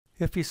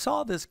If you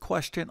saw this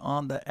question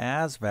on the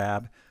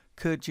ASVAB,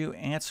 could you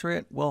answer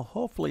it? Well,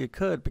 hopefully you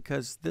could,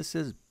 because this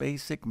is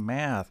basic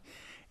math.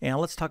 And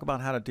let's talk about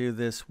how to do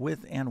this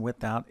with and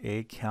without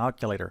a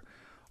calculator.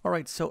 All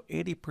right, so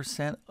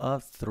 80%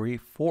 of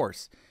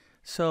 3/4.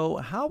 So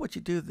how would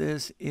you do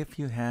this if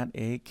you had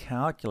a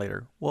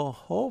calculator? Well,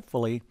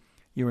 hopefully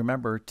you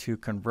remember to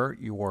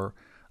convert your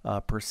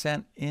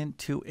percent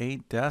into a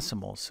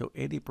decimal. So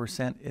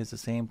 80% is the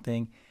same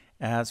thing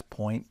as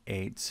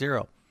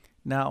 0.80.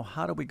 Now,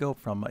 how do we go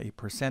from a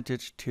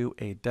percentage to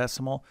a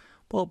decimal?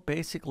 Well,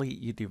 basically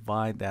you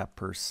divide that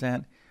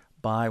percent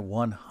by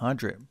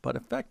 100. But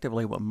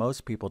effectively what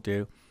most people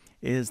do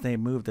is they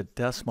move the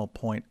decimal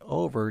point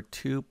over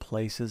 2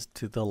 places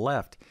to the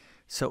left.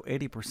 So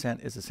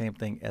 80% is the same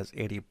thing as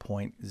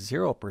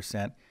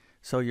 80.0%.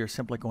 So you're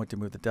simply going to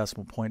move the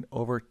decimal point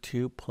over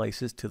 2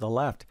 places to the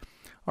left.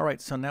 All right,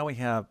 so now we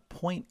have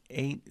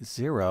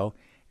 0.80,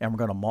 and we're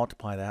going to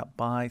multiply that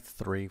by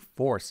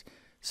 3/4.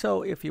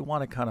 So if you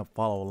want to kind of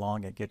follow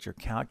along and get your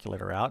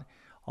calculator out,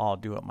 I'll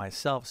do it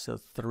myself. So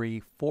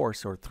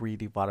 3/4, or 3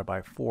 divided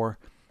by 4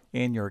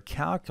 in your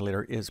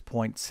calculator, is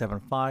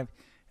 0.75.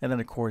 And then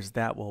of course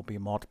that will be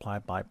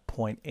multiplied by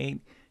 0.8,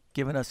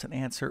 giving us an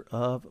answer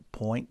of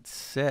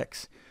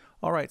 0.6.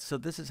 All right, so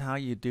this is how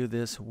you do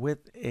this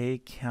with a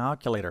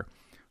calculator.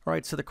 All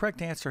right, so the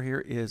correct answer here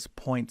is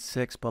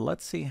 0.6, but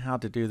let's see how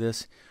to do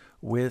this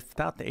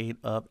without the aid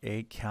of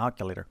a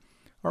calculator.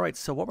 All right,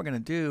 so what we're going to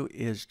do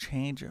is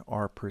change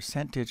our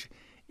percentage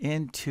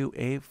into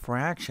a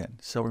fraction.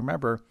 So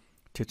remember,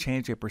 to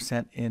change a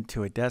percent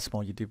into a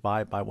decimal, you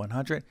divide by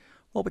 100.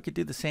 Well, we could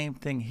do the same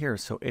thing here.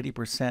 So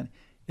 80%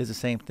 is the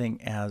same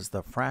thing as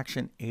the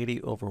fraction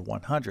 80 over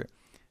 100.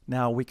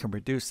 Now we can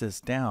reduce this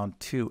down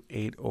to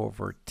 8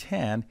 over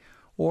 10,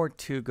 or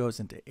 2 goes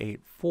into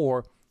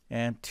 8/4,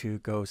 and 2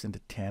 goes into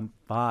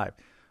 10/5.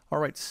 All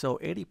right, so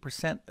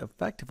 80%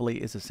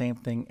 effectively is the same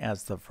thing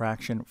as the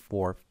fraction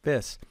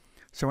 4/5.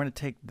 So we're going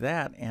to take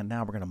that, and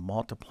now we're going to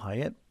multiply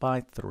it by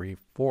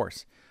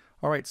 3/4.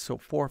 All right, so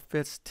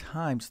 4/5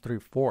 times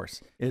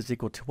 3/4 is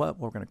equal to what?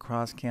 We're going to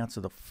cross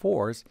cancel the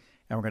 4's,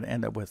 and we're going to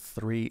end up with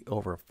 3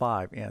 over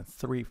 5. And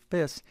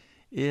 3/5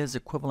 is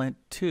equivalent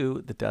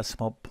to the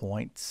decimal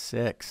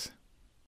 0.6.